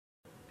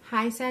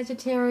Hi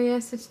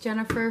Sagittarius, it's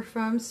Jennifer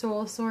from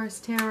Soul Source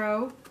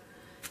Tarot,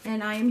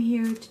 and I am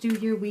here to do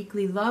your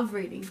weekly love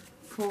reading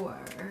for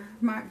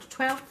March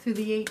 12th through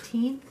the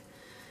 18th.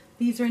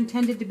 These are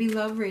intended to be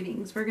love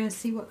readings. We're going to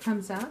see what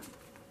comes up.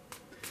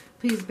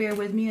 Please bear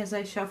with me as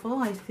I shuffle.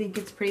 I think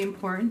it's pretty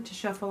important to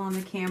shuffle on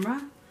the camera.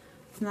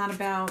 It's not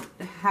about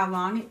how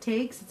long it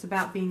takes, it's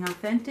about being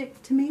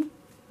authentic to me,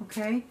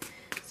 okay?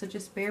 So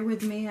just bear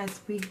with me as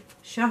we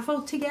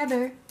shuffle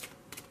together.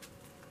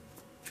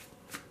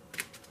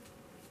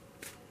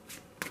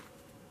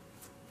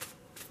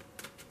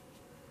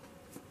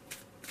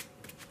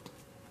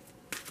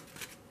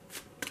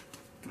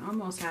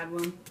 Almost had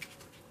one.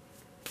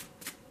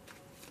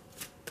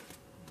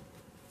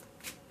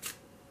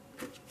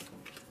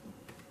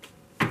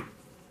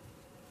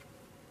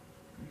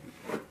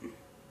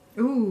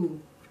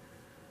 Ooh,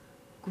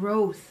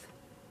 growth.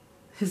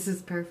 This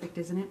is perfect,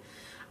 isn't it?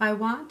 I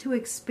want to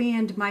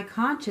expand my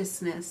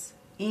consciousness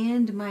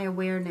and my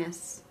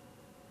awareness.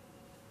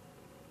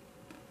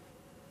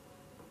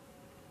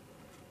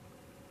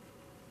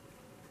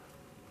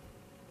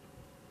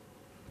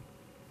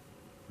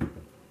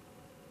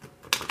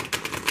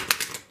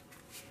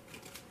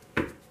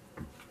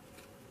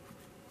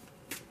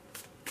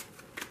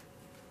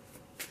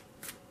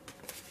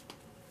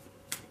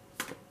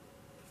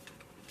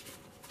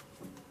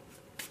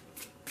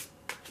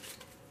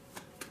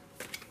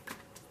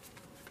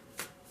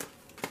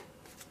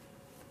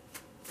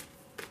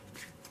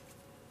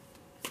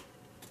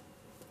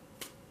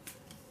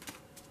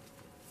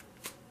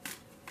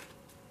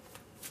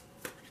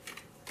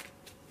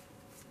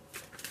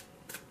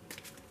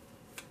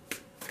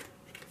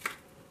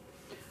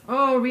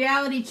 Oh,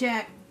 reality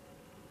check.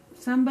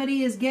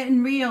 Somebody is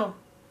getting real.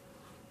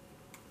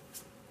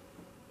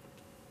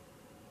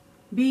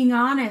 Being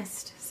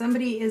honest.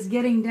 Somebody is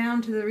getting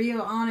down to the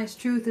real, honest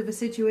truth of a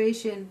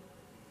situation.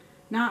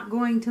 Not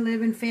going to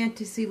live in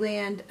fantasy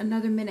land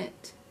another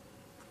minute.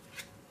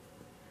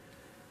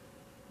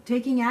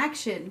 Taking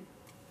action.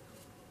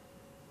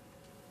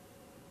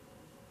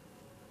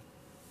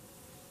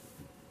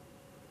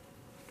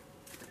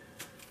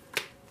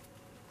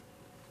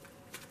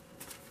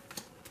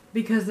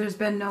 Because there's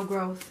been no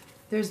growth.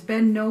 There's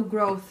been no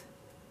growth.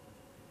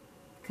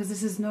 Because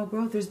this is no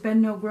growth. There's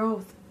been no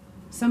growth.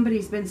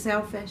 Somebody's been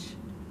selfish.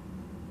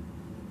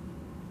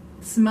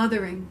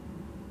 Smothering.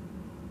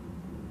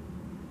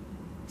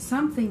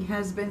 Something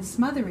has been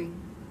smothering.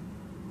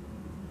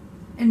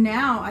 And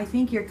now I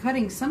think you're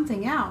cutting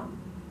something out.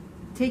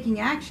 Taking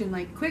action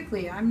like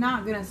quickly. I'm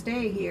not going to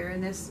stay here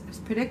in this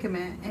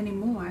predicament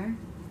anymore.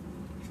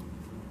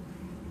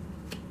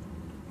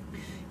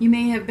 You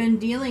may have been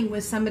dealing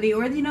with somebody,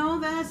 or you know,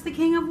 that's the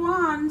King of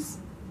Wands.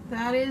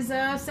 That is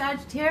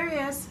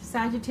Sagittarius.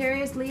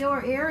 Sagittarius, Leo,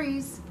 or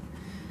Aries.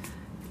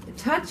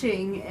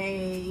 Touching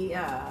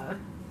a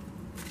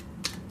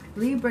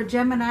Libra,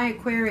 Gemini,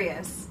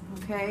 Aquarius.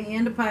 Okay,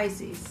 and a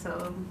Pisces.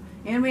 So,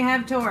 and we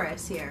have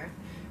Taurus here.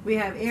 We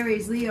have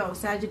Aries, Leo,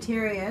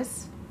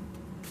 Sagittarius.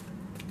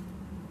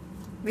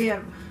 We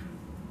have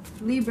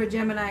Libra,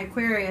 Gemini,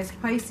 Aquarius,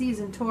 Pisces,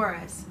 and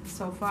Taurus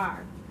so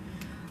far.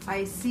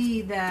 I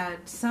see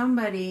that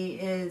somebody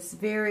is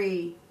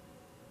very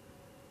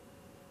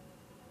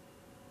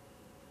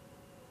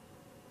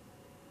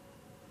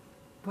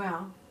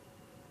well,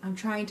 I'm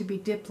trying to be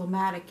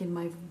diplomatic in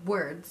my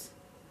words,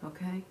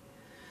 okay?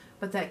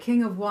 But that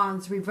King of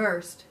Wands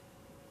reversed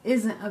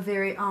isn't a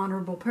very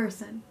honorable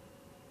person,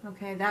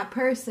 okay? That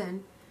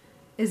person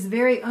is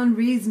very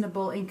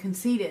unreasonable and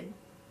conceited.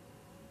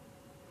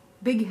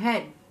 Big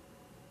head.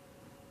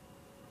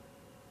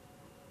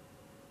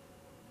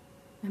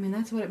 I mean,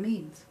 that's what it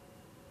means.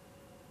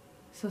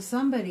 So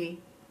somebody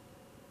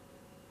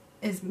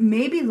is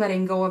maybe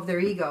letting go of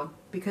their ego,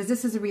 because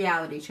this is a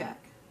reality check.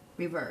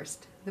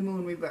 Reversed. The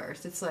moon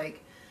reversed. It's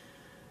like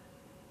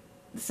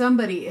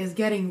somebody is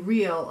getting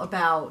real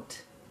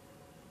about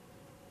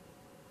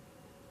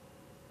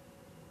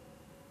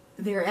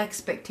their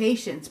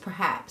expectations,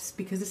 perhaps,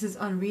 because this is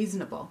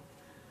unreasonable.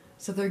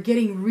 So they're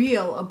getting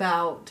real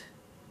about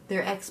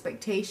their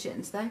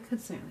expectations. That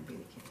could certainly be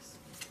the case.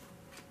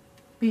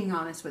 Being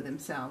honest with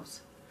themselves,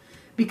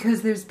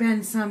 because there's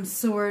been some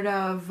sort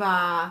of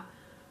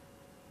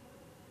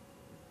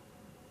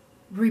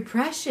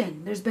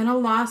repression. There's been a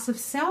loss of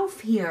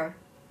self here.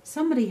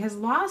 Somebody has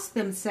lost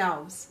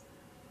themselves,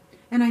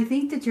 and I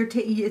think that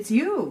it's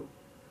you.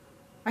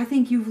 I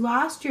think you've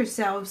lost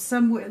yourself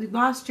somewhere,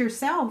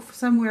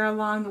 somewhere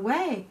along the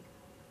way,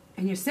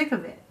 and you're sick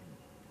of it.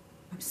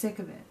 I'm sick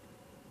of it.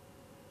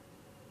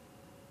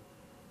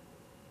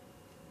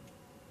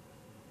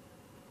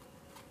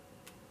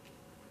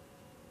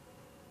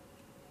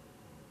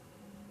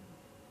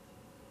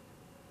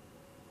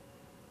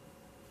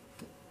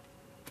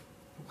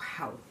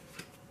 Wow.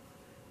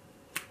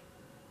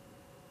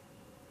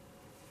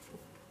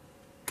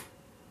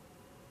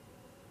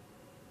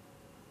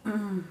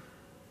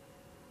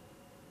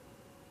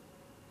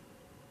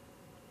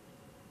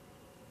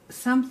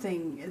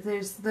 Something,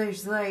 there's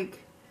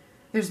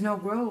no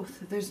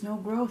growth. There's no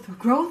growth.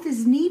 Growth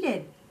is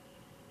needed.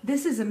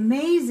 This is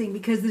amazing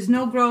because there's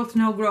no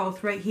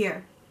growth right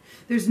here.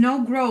 There's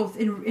no growth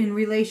in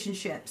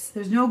relationships.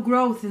 There's no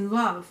growth in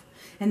love.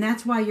 And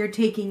that's why you're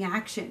taking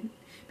action.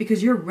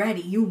 Because you're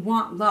ready. You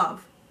want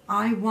love.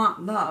 I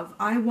want love.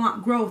 I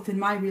want growth in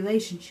my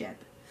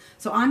relationship.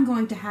 So I'm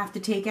going to have to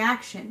take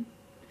action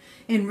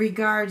in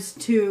regards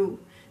to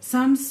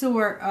some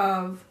sort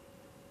of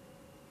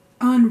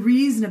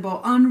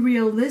unreasonable,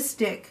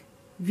 unrealistic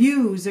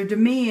views or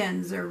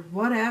demands or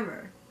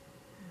whatever.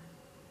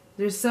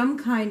 There's some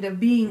kind of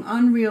being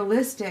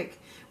unrealistic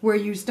where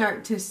you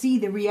start to see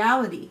the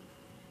reality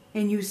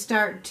and you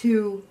start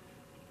to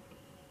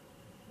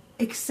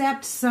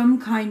accept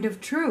some kind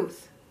of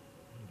truth.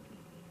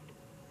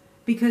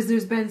 Because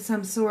there's been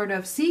some sort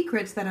of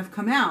secrets that have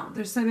come out.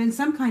 There's been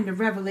some kind of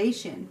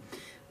revelation.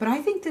 But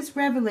I think this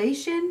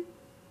revelation,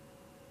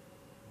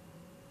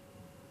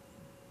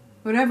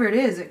 whatever it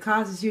is, it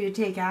causes you to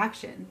take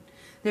action.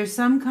 There's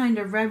some kind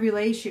of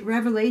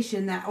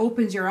revelation that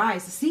opens your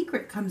eyes. The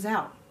secret comes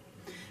out.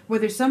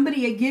 Whether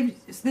somebody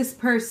gives this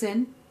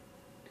person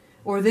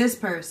or this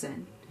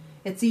person,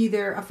 it's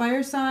either a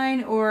fire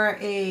sign or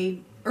a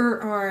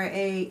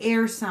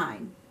air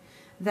sign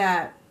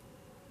that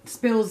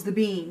spills the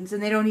beans,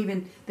 and they don't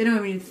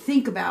even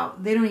think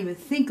about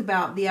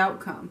the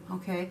outcome.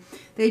 Okay,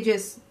 they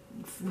just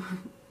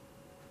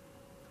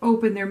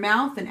open their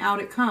mouth and out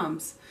it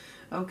comes.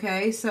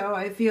 Okay, so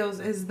it feels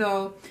as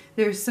though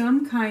there's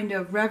some kind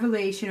of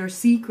revelation or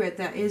secret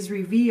that is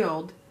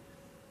revealed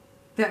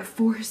that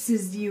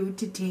forces you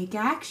to take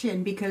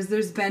action because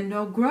there's been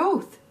no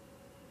growth.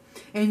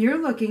 And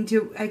you're looking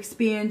to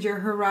expand your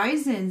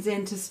horizons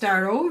and to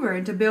start over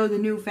and to build a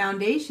new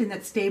foundation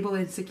that's stable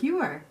and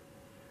secure.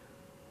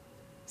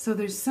 So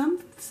there's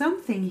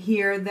something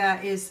here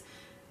that is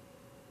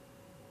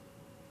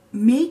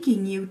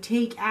making you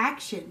take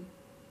action.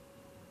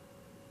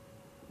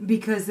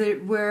 Because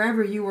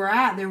wherever you were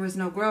at, there was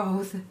no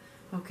growth.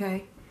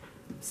 Okay?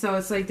 So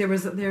it's like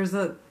there's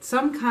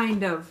some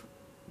kind of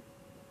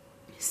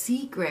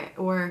secret,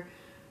 or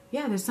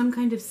there's some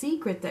kind of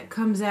secret that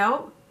comes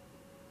out.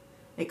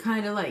 It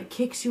kind of like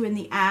kicks you in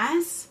the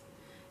ass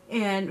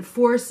and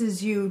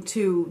forces you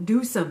to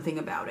do something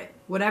about it.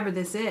 Whatever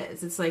this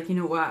is. It's like, you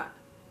know what?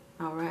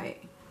 All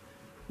right.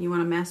 You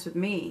want to mess with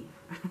me?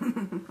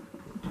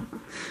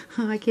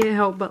 I can't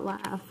help but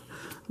laugh.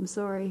 I'm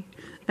sorry.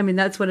 I mean,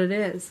 that's what it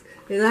is.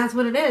 That's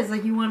what it is.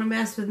 Like, you want to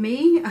mess with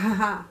me?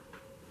 Haha.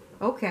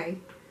 Okay.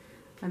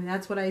 I mean,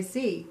 that's what I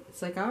see.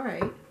 It's like, all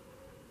right.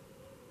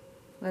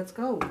 Let's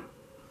go.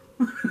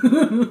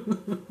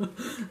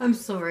 I'm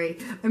sorry.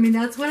 I mean,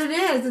 that's what it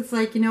is. It's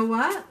like, you know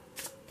what?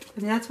 I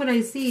mean, that's what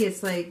I see.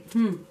 It's like,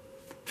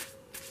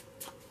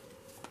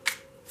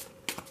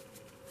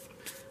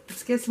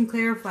 Let's get some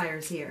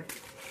clarifiers here.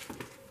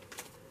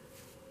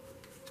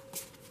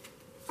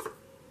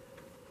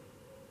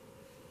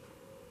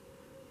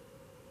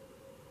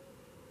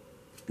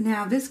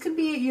 Now, this could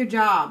be at your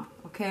job.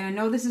 Okay, I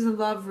know this is a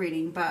love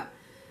reading, but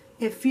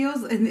it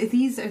feels, and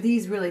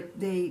these really,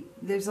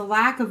 there's a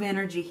lack of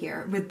energy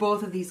here with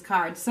both of these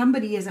cards.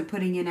 Somebody isn't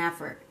putting in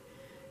effort.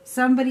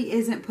 Somebody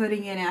isn't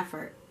putting in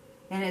effort,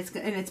 and it's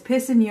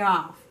pissing you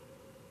off.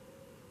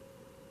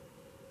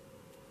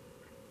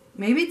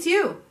 Maybe it's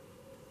you.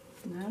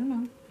 I don't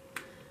know.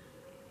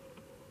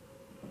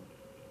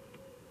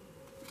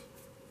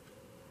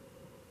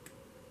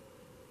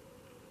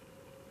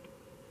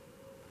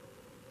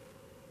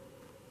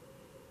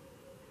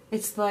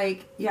 It's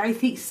like, I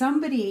think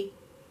somebody,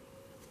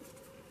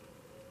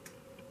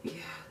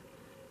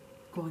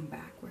 going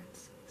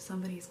backwards.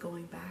 Somebody's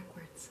going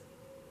backwards.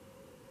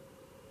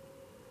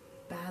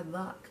 Bad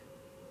luck.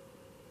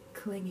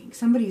 Clinging.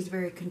 Somebody's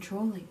very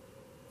controlling.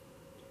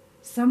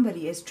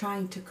 Somebody is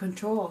trying to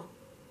control.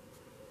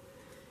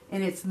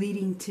 And it's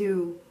leading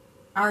to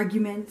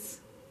arguments.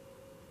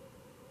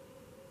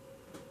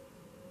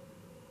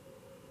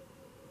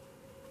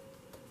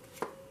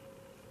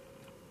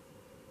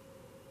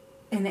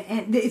 And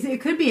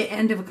it could be an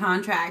end of a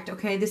contract,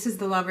 okay? This is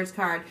the Lover's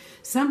card.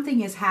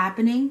 Something is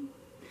happening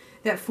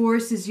that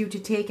forces you to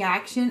take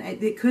action.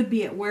 It could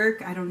be at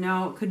work. I don't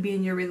know. It could be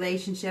in your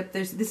relationship.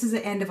 This is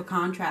the end of a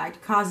contract.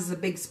 It causes a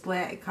big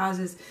split. It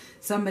causes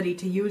somebody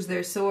to use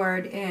their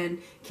sword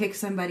and kick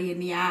somebody in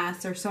the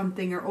ass or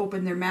something, or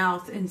open their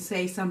mouth and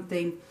say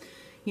something,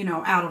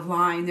 out of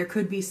line. There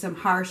could be some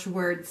harsh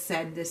words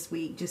said this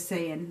week. Just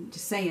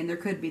saying. There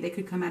could be. They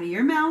could come out of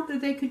your mouth, or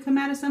they could come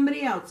out of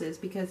somebody else's.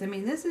 Because, I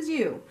mean, this is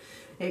you.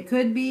 It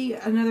could be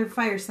another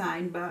fire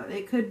sign, but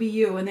it could be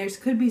you. And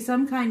could be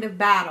some kind of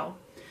battle.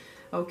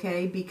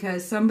 Okay,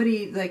 because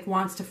somebody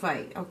wants to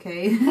fight,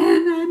 okay?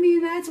 And I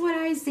mean, that's what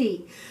I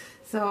see.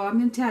 So I'm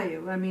going to tell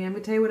you. I'm going to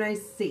tell you what I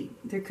see.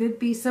 There could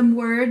be some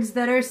words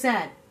that are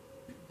said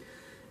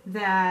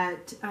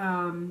that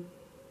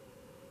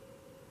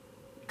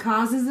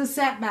causes a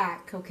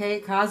setback, okay?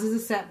 It causes a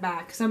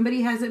setback.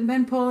 Somebody hasn't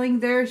been pulling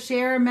their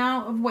share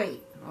amount of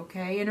weight,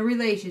 okay, in a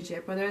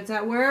relationship, whether it's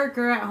at work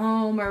or at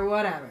home or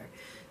whatever.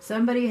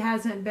 Somebody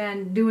hasn't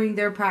been doing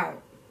their part,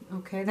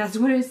 okay? That's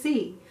what I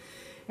see.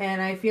 And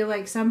I feel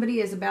like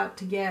somebody is about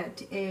to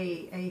get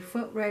a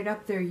foot right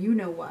up there, you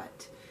know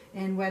what.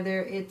 And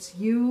whether it's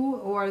you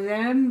or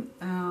them,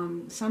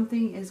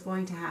 something is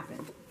going to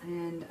happen.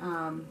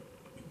 And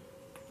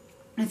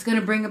it's going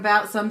to bring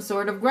about some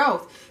sort of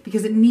growth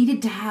because it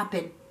needed to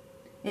happen.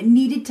 It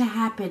needed to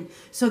happen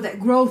so that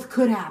growth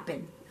could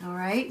happen. All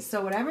right?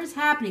 So whatever's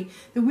happening,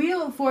 the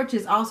Wheel of Fortune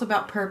is also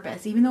about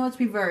purpose. Even though it's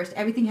reversed,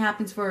 everything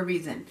happens for a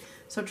reason.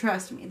 So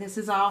trust me, this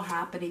is all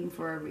happening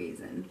for a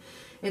reason.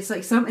 It's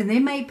like and they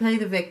might play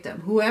the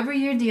victim. Whoever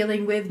you're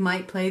dealing with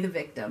might play the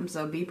victim.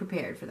 So be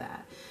prepared for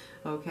that.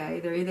 Okay?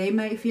 They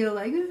might feel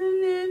like,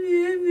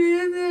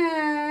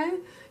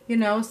 you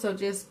know, so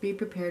just be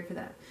prepared for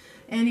that.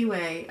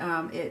 Anyway,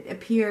 it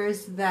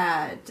appears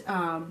that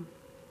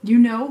you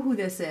know who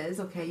this is.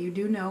 Okay, you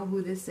do know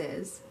who this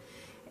is.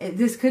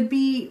 This could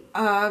be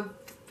a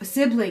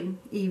sibling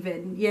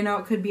even. You know,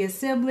 it could be a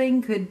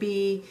sibling, could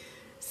be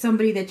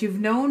somebody that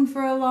you've known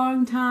for a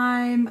long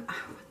time.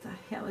 What the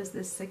hell is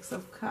this Six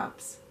of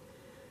Cups?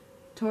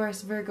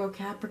 Taurus, Virgo,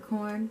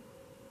 Capricorn.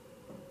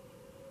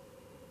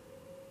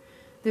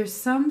 There's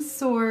some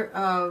sort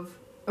of,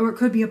 or it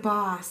could be a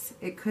boss.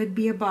 It could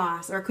be a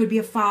boss, or it could be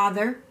a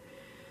father,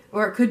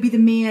 or it could be the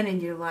man in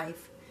your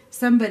life.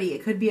 Somebody,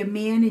 it could be a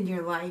man in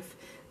your life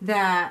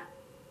that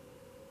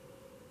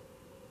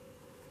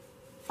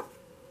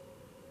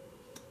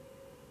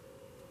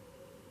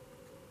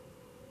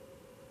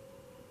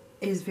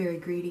is very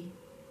greedy.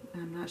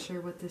 I'm not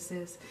sure what this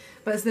is.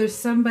 But there's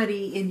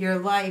somebody in your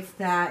life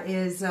that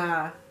is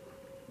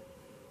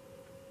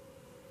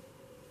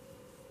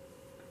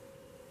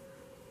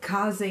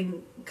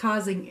causing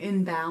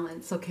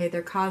imbalance. Okay,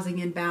 they're causing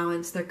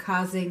imbalance. They're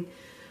causing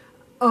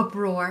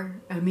uproar.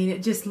 I mean,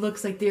 it just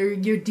looks like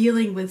you're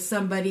dealing with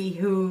somebody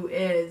who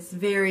is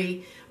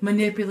very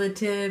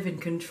manipulative and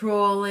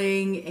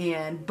controlling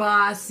and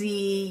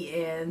bossy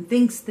and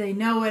thinks they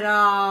know it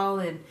all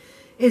and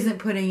isn't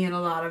putting in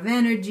a lot of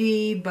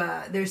energy,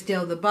 but they're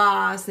still the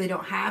boss. They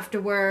don't have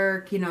to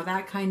work, you know,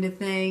 that kind of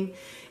thing.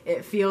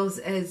 It feels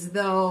as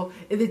though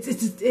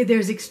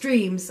there's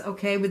extremes,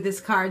 okay, with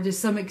this card. There's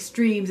some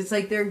extremes. It's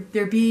like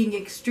they're being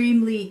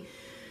extremely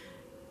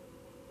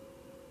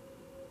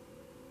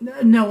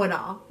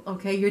know-it-all,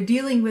 okay? You're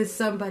dealing with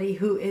somebody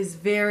who is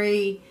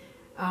very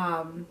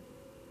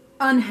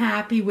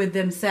unhappy with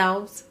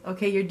themselves,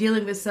 okay? You're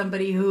dealing with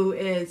somebody who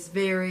is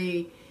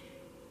very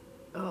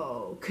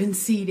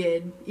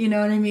conceited, you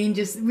know what I mean?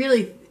 Just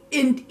really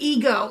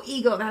ego,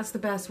 that's the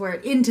best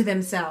word, into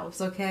themselves,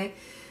 okay?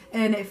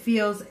 And it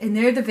feels, and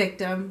they're the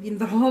victim, you know,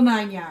 the whole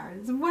 9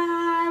 yards.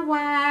 Wah,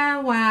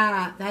 wah,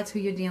 wah. That's who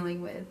you're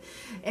dealing with.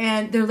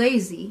 And they're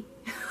lazy.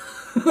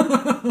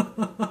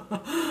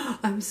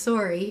 I'm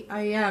sorry,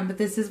 I am, but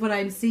this is what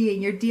I'm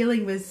seeing. You're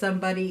dealing with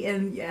somebody,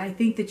 and I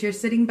think that you're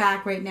sitting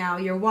back right now.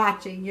 You're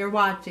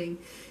watching,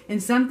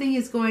 and something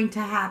is going to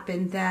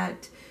happen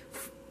that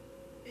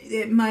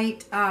it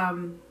might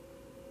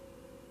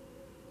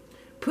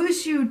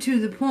push you to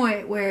the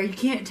point where you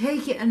can't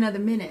take it another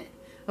minute.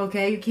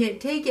 Okay, you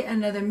can't take it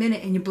another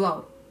minute, and you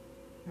blow.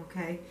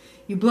 Okay,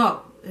 you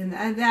blow, and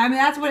I mean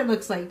that's what it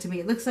looks like to me.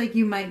 It looks like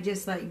you might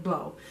just like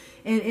blow,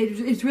 and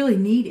it's really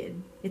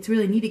needed. It's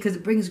really needed because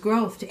it brings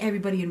growth to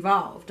everybody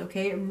involved.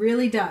 Okay, it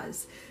really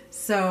does.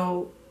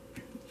 So,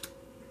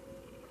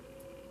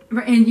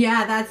 and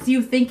yeah, that's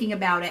you thinking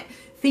about it,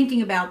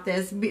 thinking about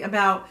this,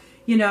 about,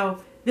 you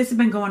know, this has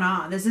been going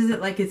on. This isn't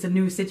like it's a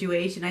new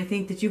situation. I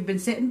think that you've been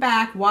sitting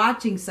back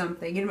watching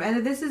something.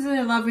 And this isn't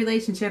a love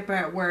relationship or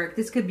at work.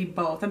 This could be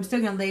both. I'm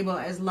still going to label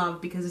it as love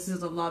because this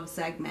is a love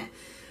segment.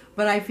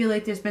 But I feel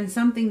like there's been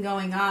something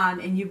going on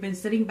and you've been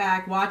sitting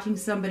back watching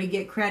somebody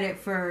get credit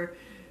for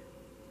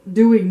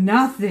doing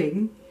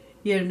nothing.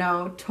 You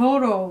know,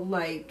 total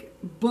like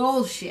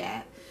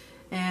bullshit.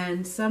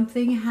 And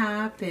something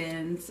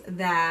happens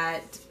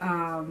that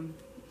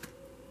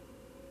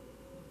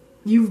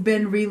you've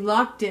been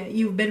reluctant.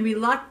 You've been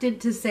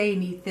reluctant to say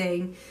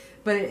anything,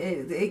 but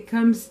it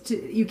comes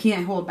to, you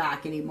can't hold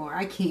back anymore.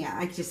 I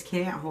just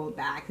can't hold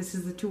back. This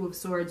is the Two of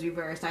Swords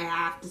reversed. I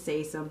have to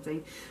say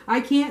something.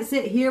 I can't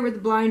sit here with the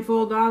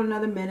blindfold on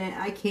another minute.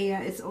 I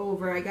can't. It's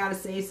over. I gotta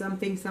say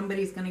something.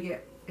 Somebody's gonna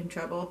get in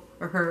trouble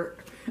or hurt.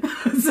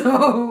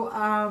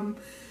 So,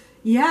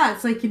 yeah,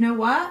 it's like, you know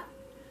what?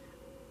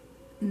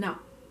 No.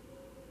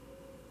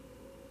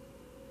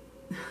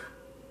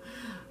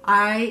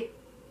 I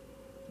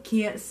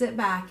can't sit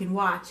back and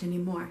watch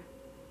anymore.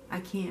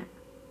 I can't.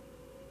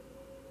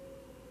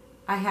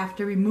 I have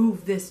to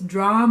remove this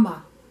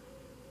drama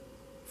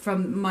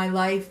from my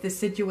life, this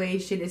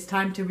situation. It's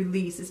time to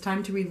release. It's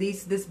time to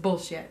release this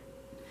bullshit.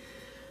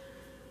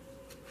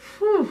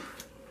 Whew.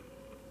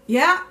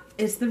 Yeah,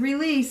 it's the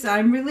release.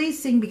 I'm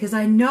releasing because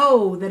I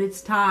know that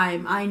it's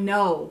time. I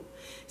know.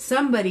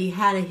 Somebody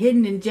had a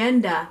hidden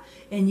agenda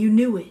and you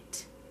knew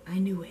it. I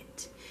knew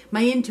it.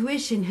 My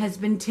intuition has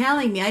been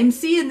telling me. I'm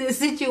seeing this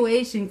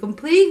situation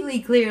completely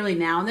clearly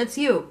now, and that's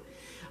you.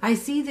 I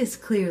see this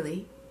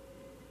clearly.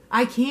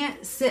 I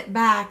can't sit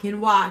back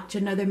and watch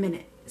another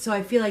minute. So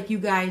I feel like you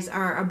guys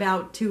are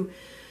about to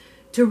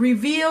to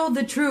reveal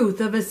the truth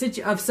of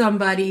of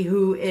somebody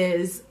who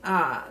is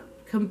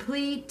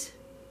complete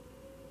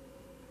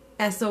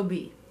SOB.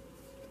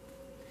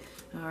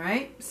 All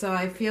right, so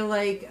I feel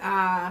like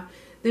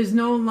there's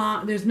no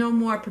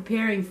more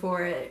preparing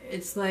for it.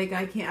 It's like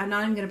I'm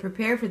not even going to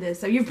prepare for this.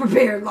 So you've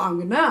prepared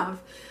long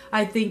enough.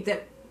 I think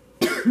that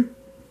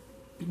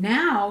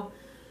now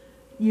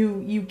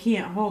you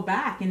can't hold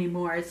back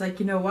anymore. It's like,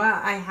 you know what?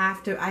 I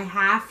have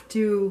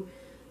to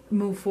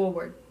move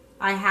forward.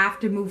 I have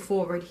to move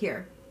forward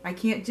here. I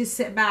can't just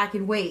sit back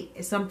and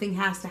wait. Something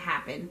has to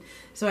happen.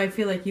 So I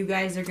feel like you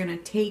guys are going to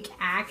take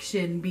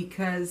action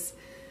because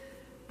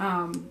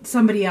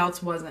somebody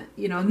else wasn't.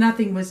 You know,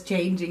 nothing was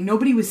changing.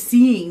 Nobody was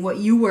seeing what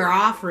you were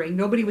offering.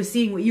 Nobody was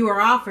seeing what you were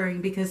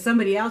offering because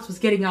somebody else was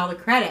getting all the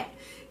credit.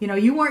 You know,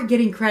 you weren't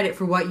getting credit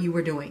for what you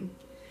were doing.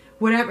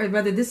 Whatever,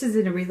 whether this is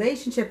in a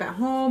relationship at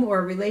home or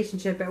a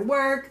relationship at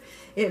work,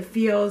 it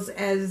feels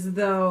as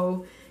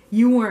though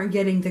you weren't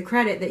getting the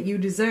credit that you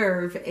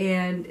deserve,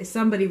 and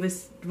somebody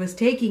was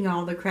taking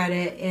all the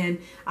credit.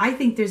 And I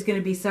think there's going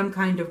to be some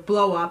kind of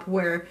blow up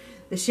where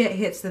the shit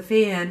hits the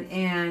fan,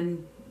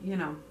 and you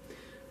know,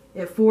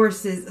 it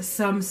forces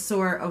some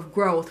sort of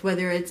growth,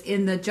 whether it's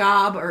in the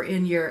job or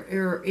in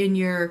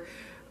your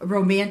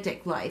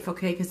romantic life,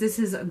 okay? Because this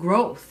is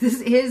growth.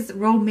 This is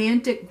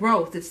romantic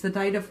growth. It's the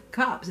Knight of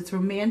Cups. It's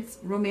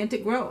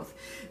romantic growth.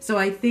 So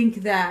I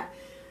think that,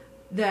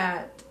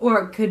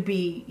 or it could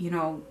be, you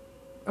know,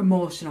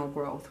 emotional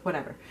growth,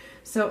 whatever.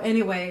 So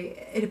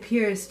anyway, it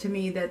appears to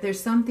me that there's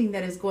something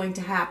that is going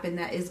to happen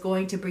that is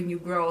going to bring you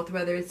growth,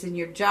 whether it's in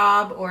your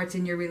job or it's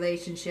in your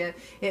relationship.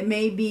 It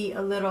may be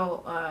a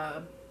little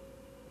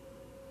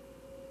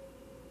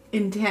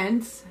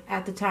intense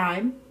at the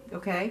time,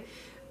 okay?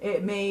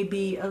 It may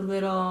be a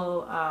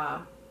little,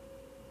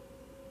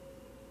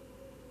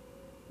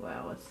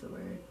 well, what's the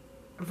word?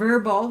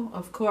 Verbal,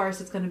 of course.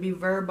 It's going to be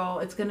verbal.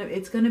 It's going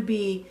to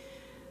be,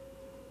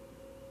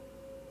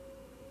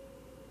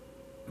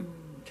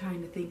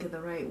 trying to think of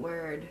the right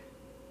word.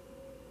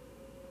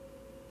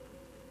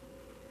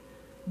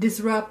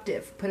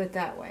 Disruptive, put it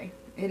that way.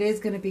 It is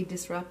going to be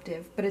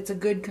disruptive, but it's a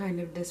good kind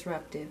of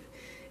disruptive,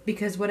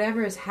 because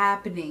whatever is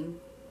happening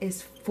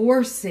is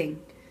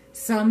forcing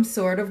some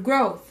sort of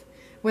growth.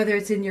 Whether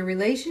it's in your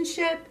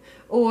relationship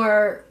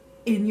or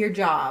in your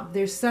job,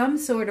 there's some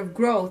sort of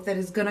growth that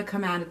is going to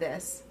come out of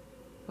this.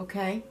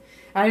 Okay?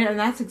 And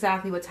that's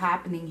exactly what's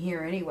happening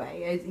here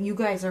anyway. You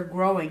guys are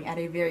growing at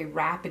a very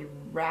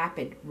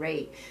rapid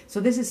rate.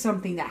 So this is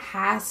something that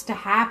has to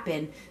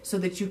happen so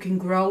that you can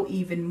grow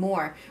even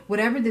more.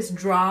 Whatever this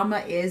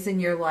drama is in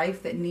your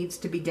life that needs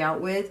to be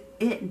dealt with,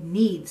 it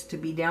needs to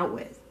be dealt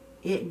with.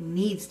 It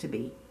needs to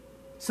be.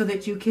 So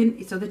that you can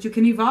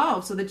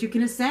evolve, so that you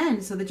can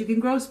ascend, so that you can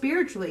grow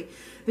spiritually.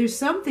 There's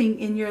something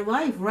in your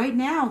life right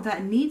now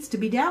that needs to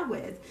be dealt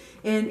with,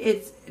 and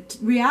it's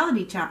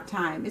reality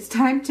time. It's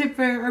time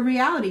for a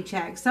reality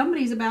check.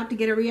 Somebody's about to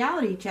get a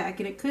reality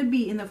check, and it could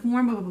be in the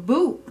form of a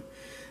boot.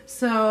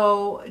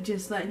 So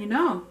just letting you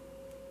know,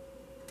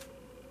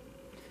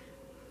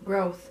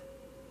 growth.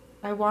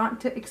 I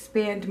want to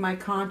expand my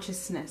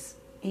consciousness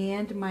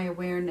and my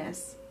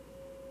awareness.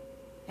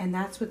 And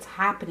that's what's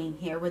happening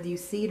here, whether you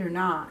see it or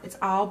not. It's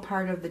all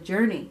part of the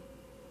journey.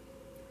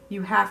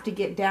 You have to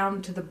get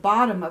down to the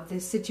bottom of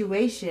this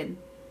situation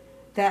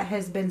that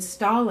has been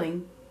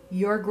stalling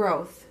your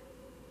growth.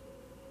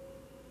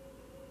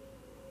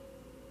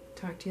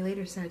 Talk to you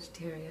later,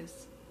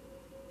 Sagittarius.